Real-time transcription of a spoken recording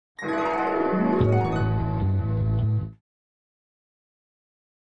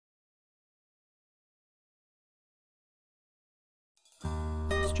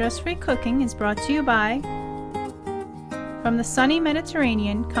Stress-Free Cooking is brought to you by, from the sunny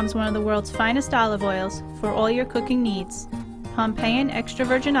Mediterranean comes one of the world's finest olive oils for all your cooking needs. Pompeian extra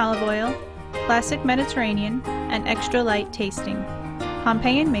virgin olive oil, classic Mediterranean, and extra light tasting.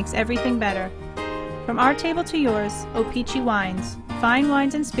 Pompeian makes everything better. From our table to yours, O-Pee-Chee Wines, fine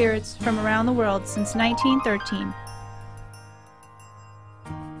wines and spirits from around the world since 1913.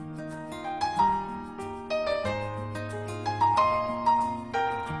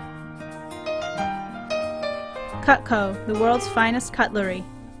 Cutco, the world's finest cutlery.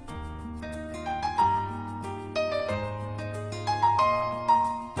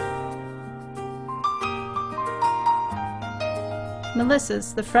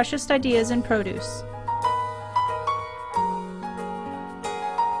 Melissa's, the freshest ideas in produce.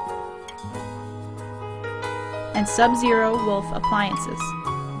 And Sub-Zero Wolf Appliances.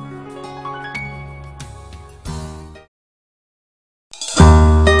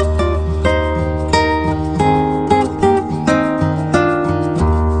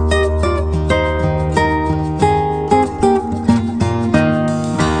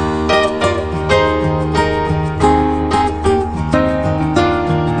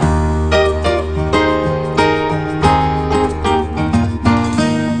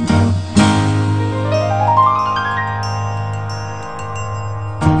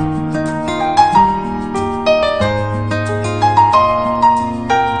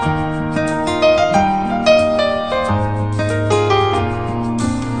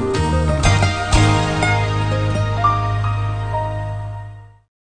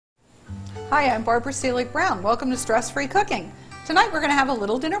 Hi, I'm Barbara Selig Brown. Welcome to Stress-Free Cooking. Tonight we're going to have a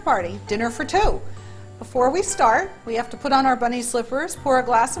little dinner party, dinner for two. Before we start, we have to put on our bunny slippers, pour a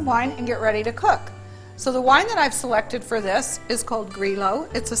glass of wine, and get ready to cook. So the wine that I've selected for this is called Grillo.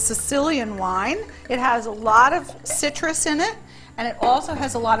 It's a Sicilian wine. It has a lot of citrus in it, and it also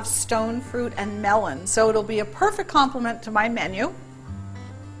has a lot of stone fruit and melon. So it'll be a perfect complement to my menu.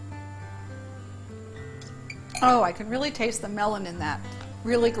 Oh, I can really taste the melon in that.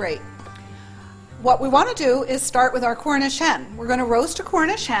 Really great. What we want to do is start with our Cornish hen. We're going to roast a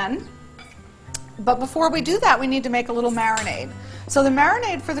Cornish hen, but before we do that we need to make a little marinade. So the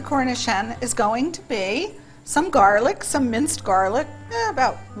marinade for the Cornish hen is going to be some garlic, some minced garlic,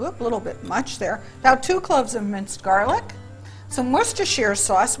 about a little bit much there, about 2 cloves of minced garlic, some Worcestershire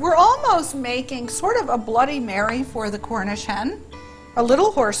sauce. We're almost making sort of a Bloody Mary for the Cornish hen, a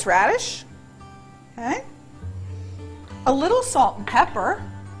little horseradish, okay, a little salt and pepper.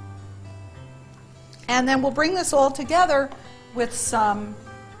 And then we'll bring this all together with some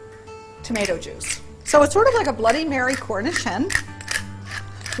tomato juice. So it's sort of like a Bloody Mary Cornish hen.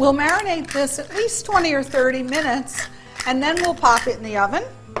 We'll marinate this at least 20 or 30 minutes, and then we'll pop it in the oven.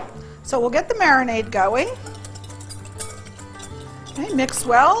 So we'll get the marinade going. Okay, mix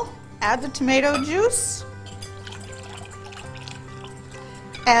well, add the tomato juice.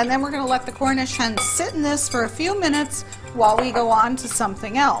 And then we're going to let the Cornish hen sit in this for a few minutes while we go on to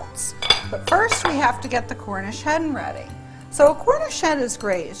something else. But first we have to get the Cornish hen ready. So a Cornish hen is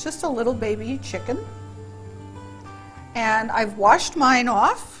great. It's just a little baby chicken. And I've washed mine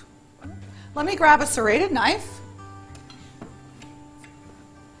off. Let me grab a serrated knife.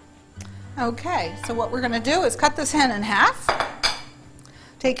 Okay, so what we're going to do is cut this hen in half.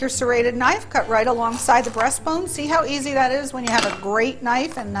 Take your serrated knife, cut right alongside the breastbone. See how easy that is when you have a great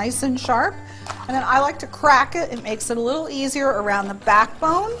knife and nice and sharp? And then I like to crack it. It makes it a little easier around the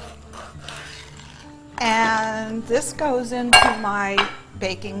backbone. And this goes into my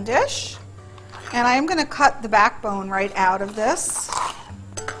baking dish. And I'm going to cut the backbone right out of this.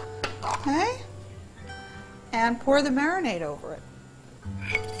 Okay? And pour the marinade over it.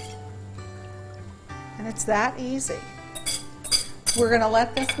 And it's that easy. We're going to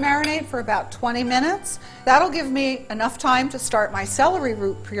let this marinate for about 20 minutes. That'll give me enough time to start my celery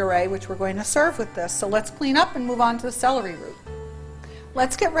root puree, which we're going to serve with this. So let's clean up and move on to the celery root.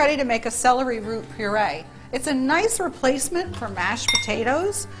 Let's get ready to make a celery root puree. It's a nice replacement for mashed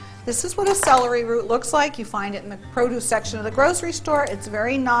potatoes. This is what a celery root looks like. You find it in the produce section of the grocery store. It's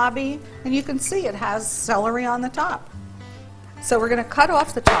very knobby, and you can see it has celery on the top. So we're going to cut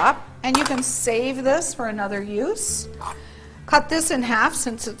off the top, and you can save this for another use. Cut this in half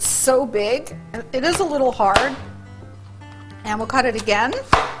since it's so big. It is a little hard. And we'll cut it again.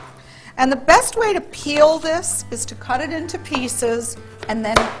 And the best way to peel this is to cut it into pieces and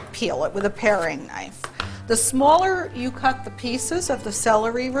then peel it with a paring knife. The smaller you cut the pieces of the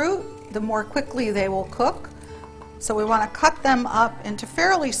celery root, the more quickly they will cook. So we want to cut them up into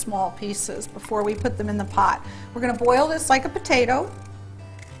fairly small pieces before we put them in the pot. We're going to boil this like a potato,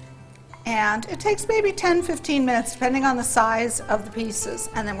 and it takes maybe 10-15 minutes depending on the size of the pieces,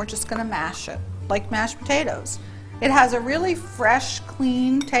 and then we're just going to mash it like mashed potatoes. It has a really fresh,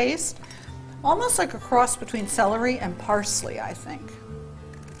 clean taste, almost like a cross between celery and parsley, I think.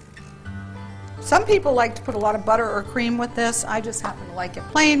 Some people like to put a lot of butter or cream with this. I just happen to like it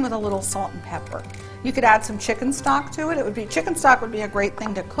plain with a little salt and pepper. You could add some chicken stock to it. Chicken stock would be a great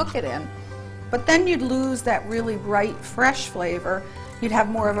thing to cook it in, but then you'd lose that really bright, fresh flavor. You'd have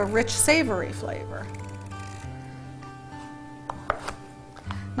more of a rich, savory flavor.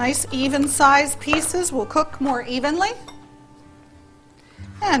 Nice even-sized pieces will cook more evenly.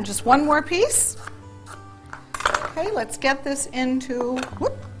 And just one more piece. Okay, let's get this into,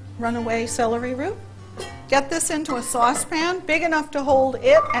 runaway celery root. Get this into a saucepan big enough to hold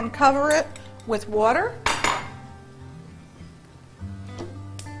it and cover it with water.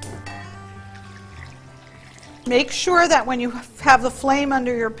 Make sure that when you have the flame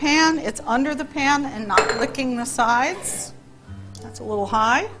under your pan, it's under the pan and not licking the sides. That's a little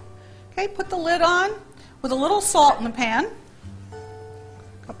high. Okay, put the lid on with a little salt in the pan,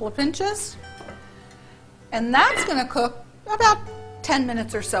 a couple of pinches, and that's going to cook about 10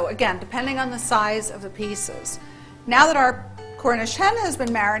 minutes or so, again, depending on the size of the pieces. Now that our Cornish hen has been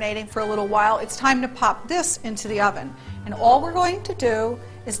marinating for a little while, it's time to pop this into the oven. And all we're going to do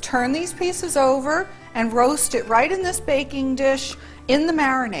is turn these pieces over and roast it right in this baking dish in the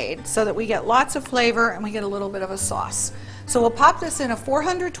marinade so that we get lots of flavor and we get a little bit of a sauce. So we'll pop this in a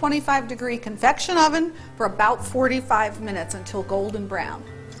 425-degree convection oven for about 45 minutes until golden brown.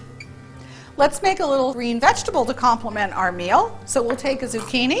 Let's make a little green vegetable to complement our meal. So we'll take a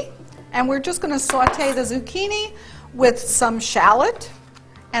zucchini, and we're just going to saute the zucchini with some shallot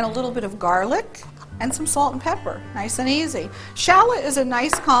and a little bit of garlic and some salt and pepper. Nice and easy. Shallot is a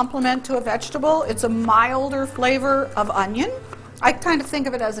nice complement to a vegetable. It's a milder flavor of onion. I kind of think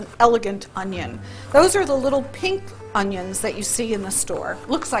of it as an elegant onion. Those are the little pink onions that you see in the store.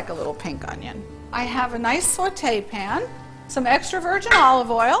 Looks like a little pink onion. I have a nice saute pan, some extra virgin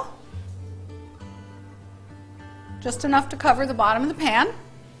olive oil, just enough to cover the bottom of the pan.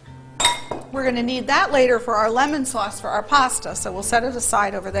 We're going to need that later for our lemon sauce for our pasta, so we'll set it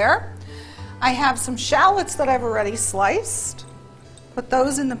aside over there. I have some shallots that I've already sliced. Put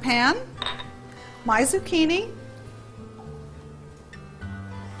those in the pan. My zucchini.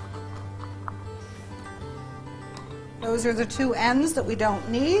 Those are the two ends that we don't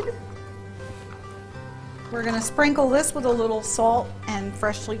need. We're going to sprinkle this with a little salt and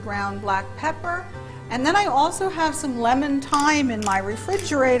freshly ground black pepper. And then I also have some lemon thyme in my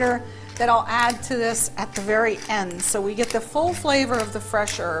refrigerator that I'll add to this at the very end, so we get the full flavor of the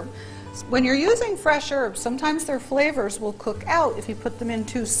fresh herb. When you're using fresh herbs, sometimes their flavors will cook out if you put them in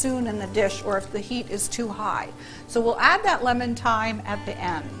too soon in the dish or if the heat is too high. So we'll add that lemon thyme at the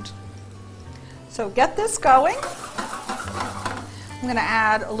end. So get this going. I'm going to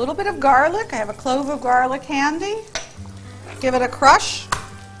add a little bit of garlic. I have a clove of garlic handy. Give it a crush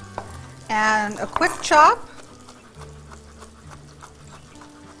and a quick chop.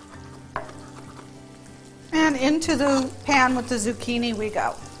 And into the pan with the zucchini we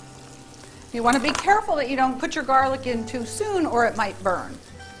go. You want to be careful that you don't put your garlic in too soon or it might burn.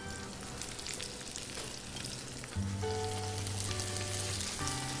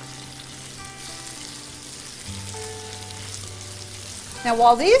 Now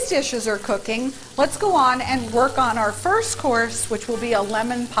while these dishes are cooking, let's go on and work on our first course, which will be a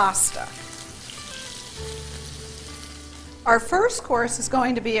lemon pasta. Our first course is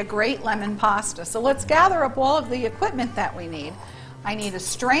going to be a great lemon pasta. So let's gather up all of the equipment that we need. I need a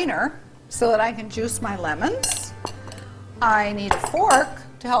strainer so that I can juice my lemons. I need a fork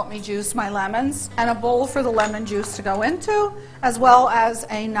to help me juice my lemons, and a bowl for the lemon juice to go into, as well as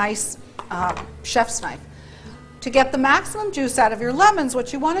a nice chef's knife. To get the maximum juice out of your lemons,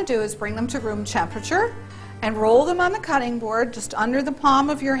 what you want to do is bring them to room temperature and roll them on the cutting board just under the palm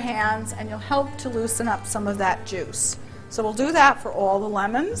of your hands, and you'll help to loosen up some of that juice. So we'll do that for all the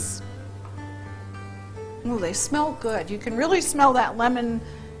lemons. Ooh, they smell good. You can really smell that lemon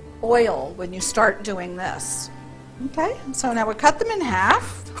oil when you start doing this. Okay, so now we cut them in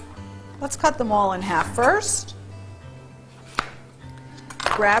half. Let's cut them all in half first.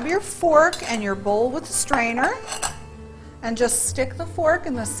 Grab your fork and your bowl with the strainer and just stick the fork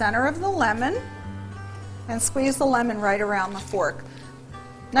in the center of the lemon and squeeze the lemon right around the fork.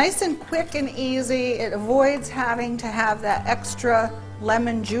 Nice and quick and easy. It avoids having to have that extra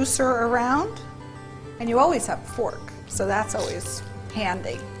lemon juicer around. And you always have a fork, so that's always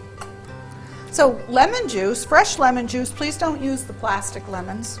handy. So lemon juice, fresh lemon juice, please don't use the plastic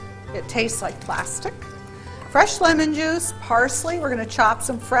lemons. It tastes like plastic. Fresh lemon juice, parsley, we're going to chop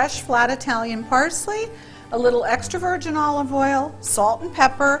some fresh flat Italian parsley, a little extra virgin olive oil, salt and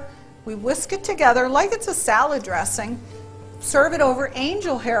pepper. We whisk it together like it's a salad dressing. Serve it over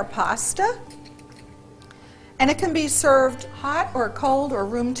angel hair pasta. And it can be served hot or cold or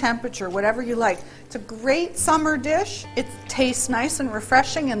room temperature, whatever you like. It's a great summer dish. It tastes nice and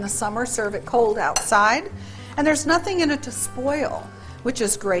refreshing in the summer. Serve it cold outside. And there's nothing in it to spoil, which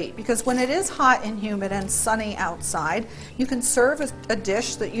is great because when it is hot and humid and sunny outside, you can serve a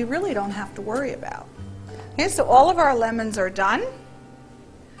dish that you really don't have to worry about. Okay, so all of our lemons are done.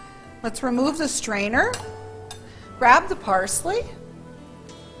 Let's remove the strainer. Grab the parsley.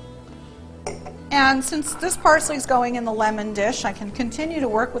 And since this parsley is going in the lemon dish, I can continue to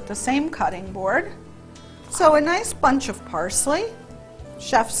work with the same cutting board. So a nice bunch of parsley,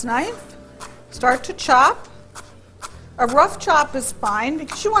 chef's knife, start to chop. A rough chop is fine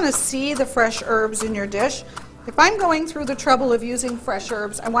because you want to see the fresh herbs in your dish. If I'm going through the trouble of using fresh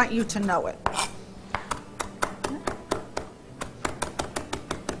herbs, I want you to know it.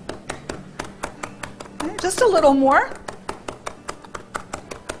 Okay, just a little more.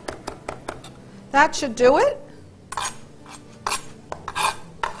 That should do it.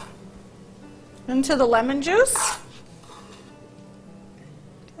 Into the lemon juice.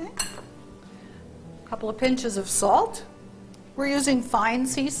 Okay. A couple of pinches of salt. We're using fine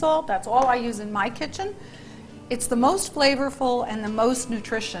sea salt. That's all I use in my kitchen. It's the most flavorful and the most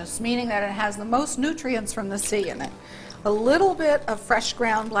nutritious, meaning that it has the most nutrients from the sea in it. A little bit of fresh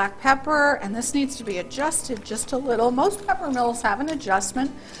ground black pepper, and this needs to be adjusted just a little. Most pepper mills have an adjustment,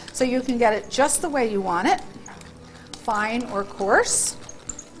 so you can get it just the way you want it, fine or coarse.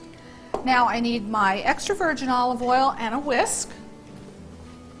 Now I need my extra virgin olive oil and a whisk.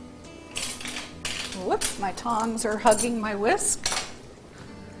 Whoops, my tongs are hugging my whisk.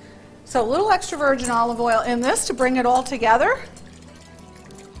 So a little extra virgin olive oil in this to bring it all together.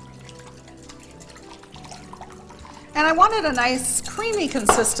 And I wanted a nice creamy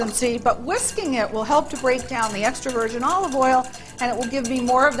consistency, but whisking it will help to break down the extra virgin olive oil, and it will give me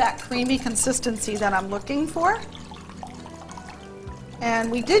more of that creamy consistency that I'm looking for. And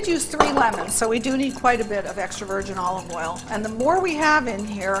we did use 3 lemons, so we do need quite a bit of extra virgin olive oil. And the more we have in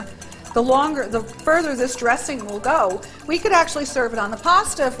here, the further this dressing will go. We could actually serve it on the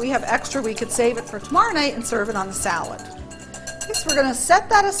pasta. If we have extra, we could save it for tomorrow night and serve it on the salad. So we're going to set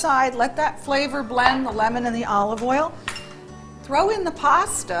that aside, let that flavor blend, the lemon and the olive oil. Throw in the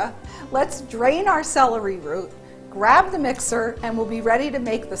pasta. Let's drain our celery root, grab the mixer, and we'll be ready to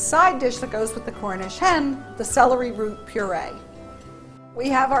make the side dish that goes with the Cornish hen, the celery root puree. We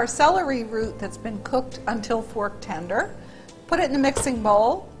have our celery root that's been cooked until fork tender. Put it in the mixing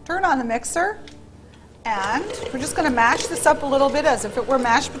bowl, turn on the mixer, and we're just going to mash this up a little bit as if it were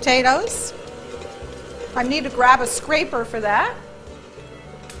mashed potatoes. I need to grab a scraper for that.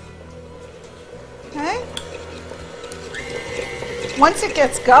 Okay. Once it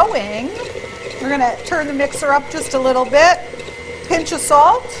gets going, we're going to turn the mixer up just a little bit. Pinch of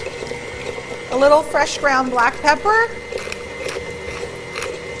salt, a little fresh ground black pepper,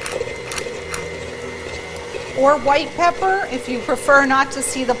 or white pepper if you prefer not to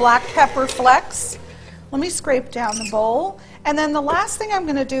see the black pepper flecks. Let me scrape down the bowl. And then the last thing I'm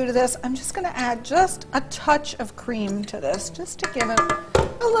going to do to this, I'm just going to add just a touch of cream to this, just to give it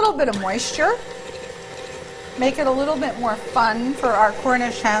a little bit of moisture. Make it a little bit more fun for our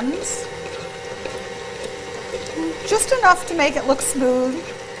Cornish hens. Just enough to make it look smooth.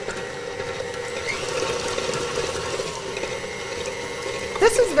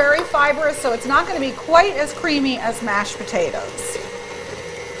 This is very fibrous, so it's not going to be quite as creamy as mashed potatoes.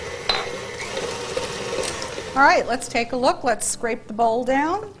 All right, let's take a look. Let's scrape the bowl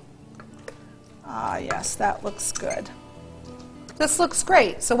down. Ah, yes, that looks good. This looks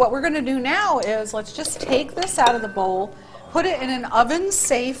great. So what we're going to do now is let's just take this out of the bowl, put it in an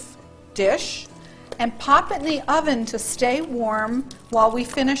oven-safe dish, and pop it in the oven to stay warm while we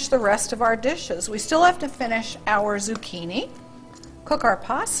finish the rest of our dishes. We still have to finish our zucchini, cook our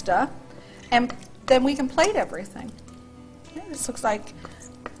pasta, and then we can plate everything. Okay, this looks like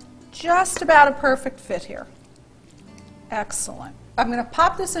just about a perfect fit here. Excellent. I'm going to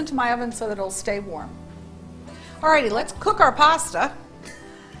pop this into my oven so that it'll stay warm. Alrighty, let's cook our pasta.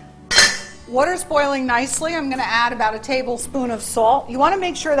 Water's boiling nicely. I'm going to add about a tablespoon of salt. You want to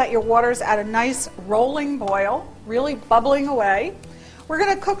make sure that your water's at a nice rolling boil, really bubbling away. We're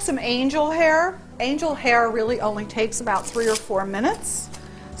going to cook some angel hair. Angel hair really only takes about 3 or 4 minutes.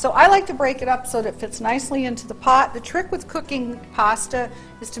 So I like to break it up so that it fits nicely into the pot. The trick with cooking pasta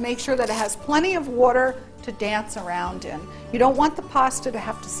is to make sure that it has plenty of water to dance around in. You don't want the pasta to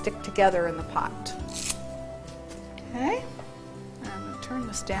have to stick together in the pot. Okay, I'm going to turn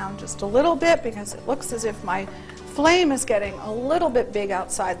this down just a little bit because it looks as if my flame is getting a little bit big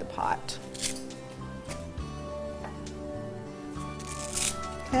outside the pot.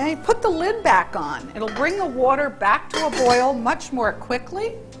 Okay, put the lid back on. It'll bring the water back to a boil much more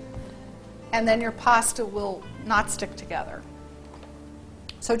quickly, and then your pasta will not stick together.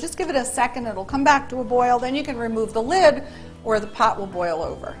 So just give it a second, it'll come back to a boil, then you can remove the lid or the pot will boil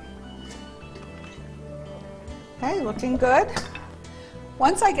over. Okay, looking good.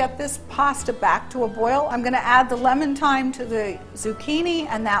 Once I get this pasta back to a boil, I'm going to add the lemon thyme to the zucchini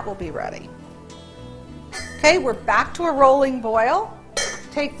and that will be ready. Okay, we're back to a rolling boil.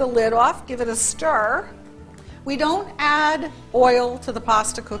 Take the lid off, give it a stir. We don't add oil to the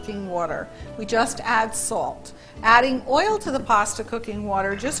pasta cooking water. We just add salt. Adding oil to the pasta cooking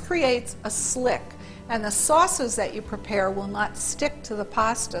water just creates a slick, and the sauces that you prepare will not stick to the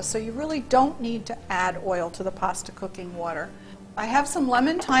pasta, so you really don't need to add oil to the pasta cooking water. I have some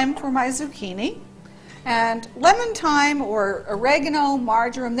lemon thyme for my zucchini, and lemon thyme or oregano,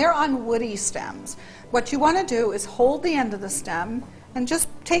 marjoram, they're on woody stems. What you want to do is hold the end of the stem and just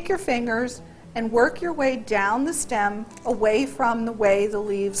take your fingers and work your way down the stem away from the way the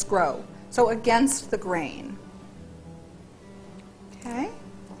leaves grow, so against the grain. Okay,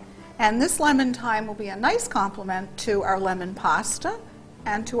 and this lemon thyme will be a nice complement to our lemon pasta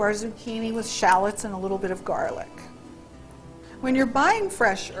and to our zucchini with shallots and a little bit of garlic. When you're buying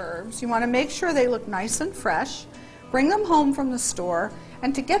fresh herbs, you want to make sure they look nice and fresh. Bring them home from the store,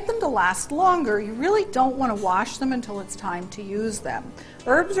 and to get them to last longer, you really don't want to wash them until it's time to use them.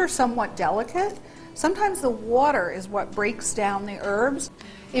 Herbs are somewhat delicate. Sometimes the water is what breaks down the herbs.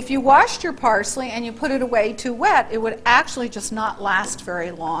 If you washed your parsley and you put it away too wet, it would actually just not last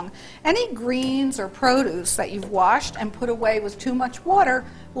very long. Any greens or produce that you've washed and put away with too much water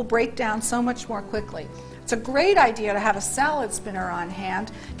will break down so much more quickly. It's a great idea to have a salad spinner on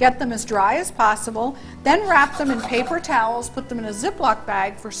hand. Get them as dry as possible, then wrap them in paper towels, put them in a Ziploc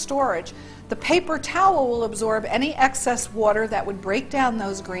bag for storage. The paper towel will absorb any excess water that would break down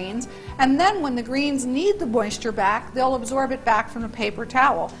those greens, and then when the greens need the moisture back, they'll absorb it back from the paper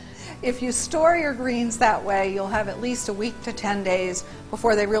towel. If you store your greens that way, you'll have at least a week to 10 days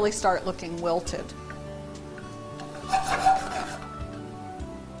before they really start looking wilted.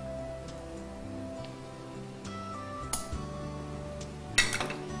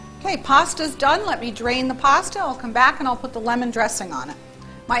 Okay, pasta's done. Let me drain the pasta. I'll come back and I'll put the lemon dressing on it.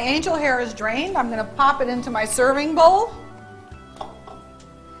 My angel hair is drained. I'm going to pop it into my serving bowl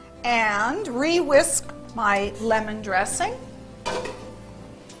and re-whisk my lemon dressing.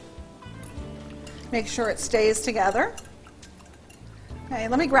 Make sure it stays together. Okay,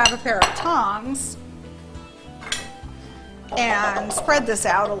 let me grab a pair of tongs and spread this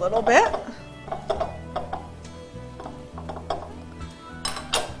out a little bit.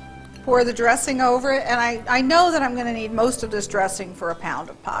 Pour the dressing over it, and I know that I'm going to need most of this dressing for a pound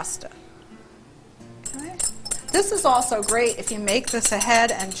of pasta. Okay. This is also great if you make this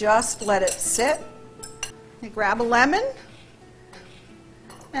ahead and just let it sit. You grab a lemon,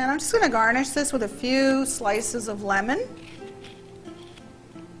 and I'm just going to garnish this with a few slices of lemon.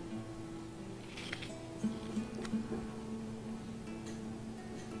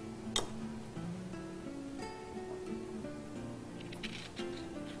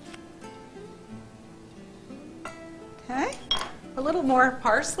 Okay, a little more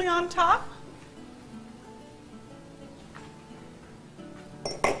parsley on top.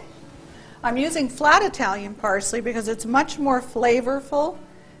 I'm using flat Italian parsley because it's much more flavorful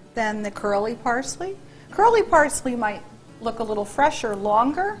than the curly parsley. Curly parsley might look a little fresher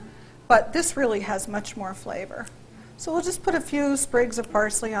longer, but this really has much more flavor. So we'll just put a few sprigs of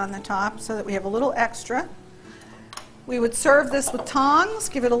parsley on the top so that we have a little extra. We would serve this with tongs,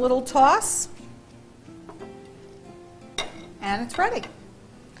 give it a little toss, and it's ready.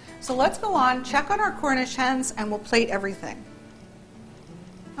 So let's go on, check on our Cornish hens, and we'll plate everything.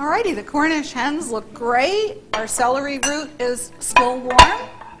 Alrighty, the Cornish hens look great. Our celery root is still warm.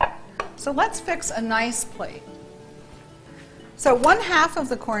 So let's fix a nice plate. So 1/2 of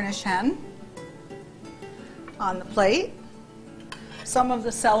the Cornish hen on the plate, some of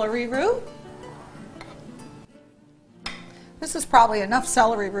the celery root. This is probably enough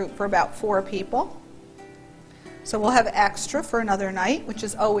celery root for about 4 people. So we'll have extra for another night, which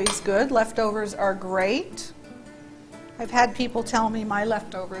is always good. Leftovers are great. I've had people tell me my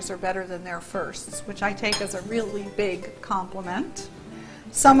leftovers are better than their firsts, which I take as a really big compliment.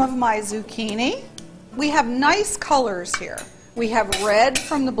 some of my zucchini. We have nice colors here. We have red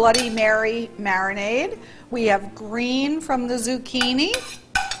from the Bloody Mary marinade. We have green from the zucchini.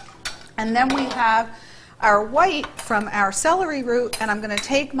 And then we have our white from our celery root. And I'm going to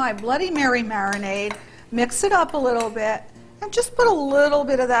take my Bloody Mary marinade, mix it up a little bit, and just put a little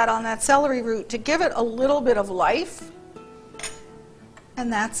bit of that on that celery root to give it a little bit of life.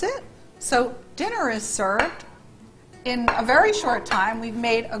 And that's it. So dinner is served. In a very short time, we've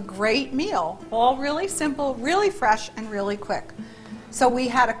made a great meal. All really simple, really fresh, and really quick. So we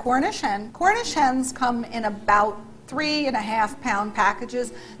had a Cornish hen. Cornish hens come in about 3.5-pound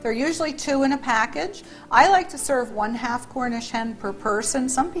packages. They're usually 2 in a package. I like to serve 1/2 Cornish hen per person.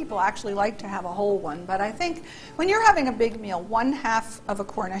 Some people actually like to have a whole one, but I think when you're having a big meal, 1/2 of a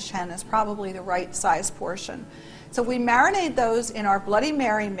Cornish hen is probably the right size portion. So we marinate those in our Bloody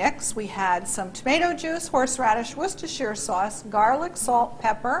Mary mix. We had some tomato juice, horseradish, Worcestershire sauce, garlic, salt,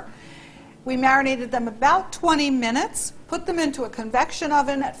 pepper. We marinated them about 20 minutes, put them into a convection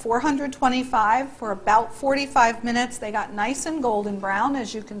oven at 425 for about 45 minutes. They got nice and golden brown,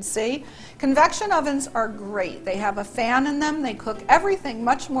 as you can see. Convection ovens are great. They have a fan in them. They cook everything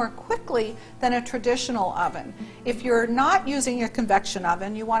much more quickly than a traditional oven. If you're not using your convection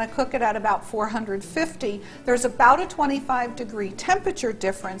oven, you want to cook it at about 450. There's about a 25-degree temperature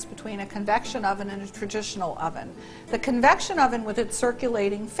difference between a convection oven and a traditional oven. The convection oven with its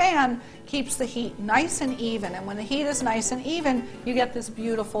circulating fan keeps the heat nice and even, and when the heat is nice and even, you get this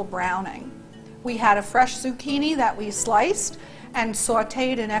beautiful browning. We had a fresh zucchini that we sliced and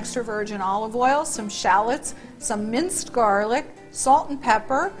sauteed in extra virgin olive oil, some shallots, some minced garlic, salt and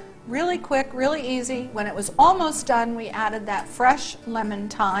pepper. Really quick, really easy. When it was almost done, we added that fresh lemon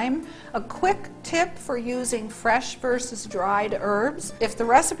thyme. A quick tip for using fresh versus dried herbs: if the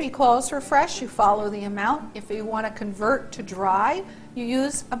recipe calls for fresh, you follow the amount. If you want to convert to dry, you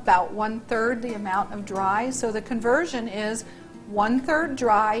use about 1/3 the amount of dry. So the conversion is 1/3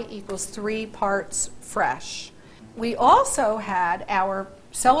 dry equals 3 parts fresh. We also had our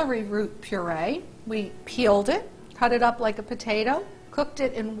celery root puree. We peeled it, cut it up like a potato, cooked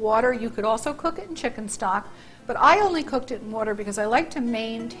it in water. You could also cook it in chicken stock, but I only cooked it in water because I like to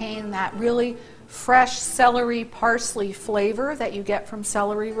maintain that really fresh celery parsley flavor that you get from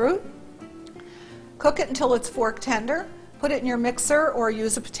celery root. Cook it until it's fork tender. Put it in your mixer or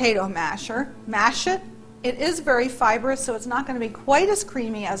use a potato masher. Mash it. It is very fibrous, so it's not going to be quite as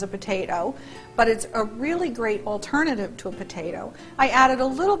creamy as a potato, but it's a really great alternative to a potato. I added a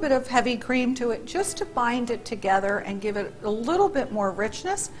little bit of heavy cream to it just to bind it together and give it a little bit more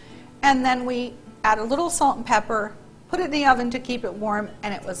richness. And then we add a little salt and pepper, put it in the oven to keep it warm,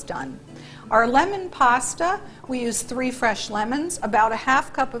 and it was done. Our lemon pasta, we used 3 fresh lemons, about a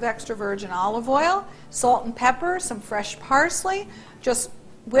 1/2 cup of extra virgin olive oil, salt and pepper, some fresh parsley, just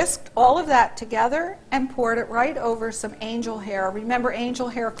whisked all of that together and poured it right over some angel hair. Remember, angel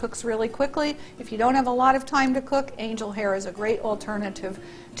hair cooks really quickly. If you don't have a lot of time to cook, angel hair is a great alternative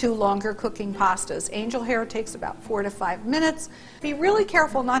to longer cooking pastas. Angel hair takes about 4 to 5 minutes. Be really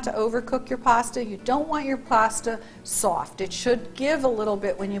careful not to overcook your pasta. You don't want your pasta soft. It should give a little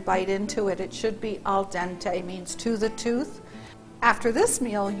bit when you bite into it. It should be al dente, means to the tooth. After this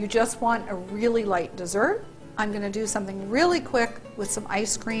meal, you just want a really light dessert. I'm going to do something really quick with some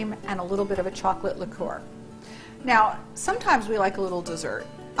ice cream and a little bit of a chocolate liqueur. Now, sometimes we like a little dessert.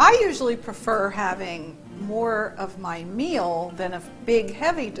 I usually prefer having more of my meal than a big,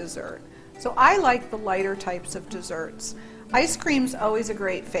 heavy dessert. So I like the lighter types of desserts. Ice cream's always a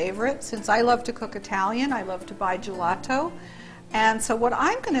great favorite. Since I love to cook Italian, I love to buy gelato. And so what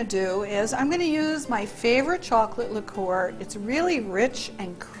I'm going to do is I'm going to use my favorite chocolate liqueur. It's really rich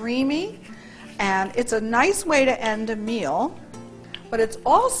and creamy. And it's a nice way to end a meal, but it's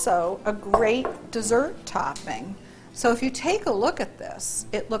also a great dessert topping. So if you take a look at this,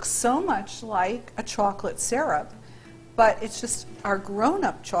 it looks so much like a chocolate syrup, but it's just our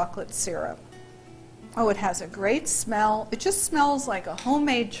grown-up chocolate syrup. Oh, it has a great smell. It just smells like a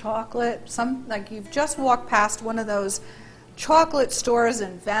homemade chocolate, like you've just walked past one of those chocolate stores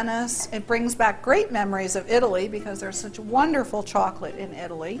in Venice. It brings back great memories of Italy because there's such wonderful chocolate in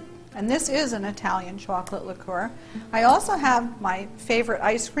Italy. And this is an Italian chocolate liqueur. I also have my favorite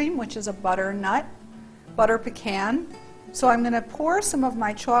ice cream, which is a butter pecan. So I'm going to pour some of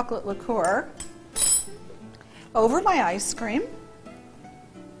my chocolate liqueur over my ice cream.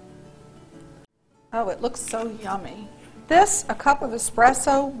 Oh, it looks so yummy. This, a cup of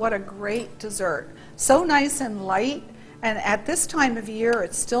espresso, what a great dessert. So nice and light, and at this time of year,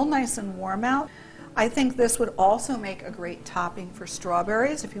 it's still nice and warm out. I think this would also make a great topping for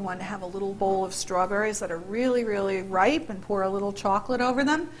strawberries if you want to have a little bowl of strawberries that are really, really ripe and pour a little chocolate over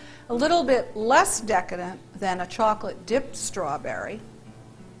them. A little bit less decadent than a chocolate dipped strawberry.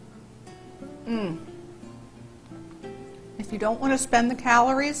 If you don't want to spend the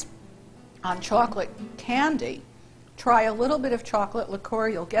calories on chocolate candy, try a little bit of chocolate liqueur.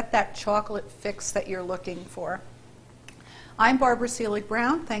 You'll get that chocolate fix that you're looking for. I'm Barbara Selig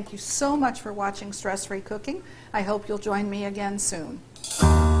Brown. Thank you so much for watching Stress Free Cooking. I hope you'll join me again soon.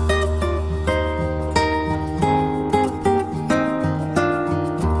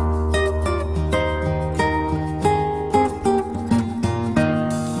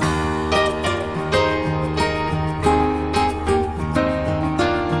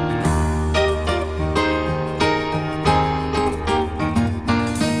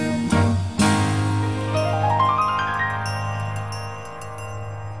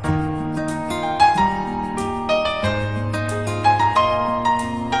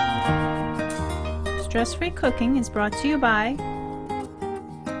 Stress-Free Cooking is brought to you by,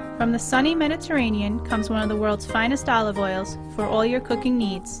 from the sunny Mediterranean comes one of the world's finest olive oils for all your cooking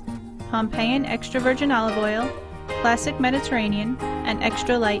needs. Pompeian extra virgin olive oil, classic Mediterranean, and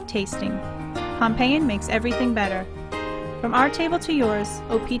extra light tasting. Pompeian makes everything better. From our table to yours,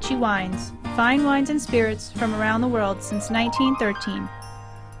 O-Pee-Chee Wines, fine wines and spirits from around the world since 1913.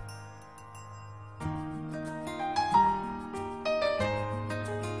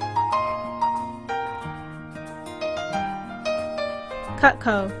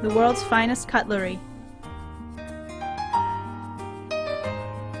 Cutco, the world's finest cutlery.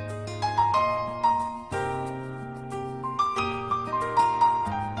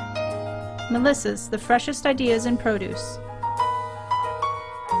 Melissa's, the freshest ideas in produce.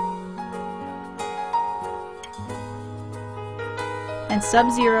 And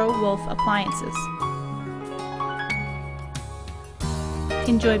Sub-Zero Wolf Appliances.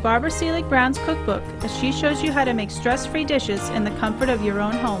 Enjoy Barbara Selig Brown's cookbook as she shows you how to make stress-free dishes in the comfort of your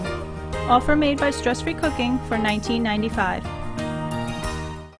own home. Offer made by Stress Free Cooking for $19.95.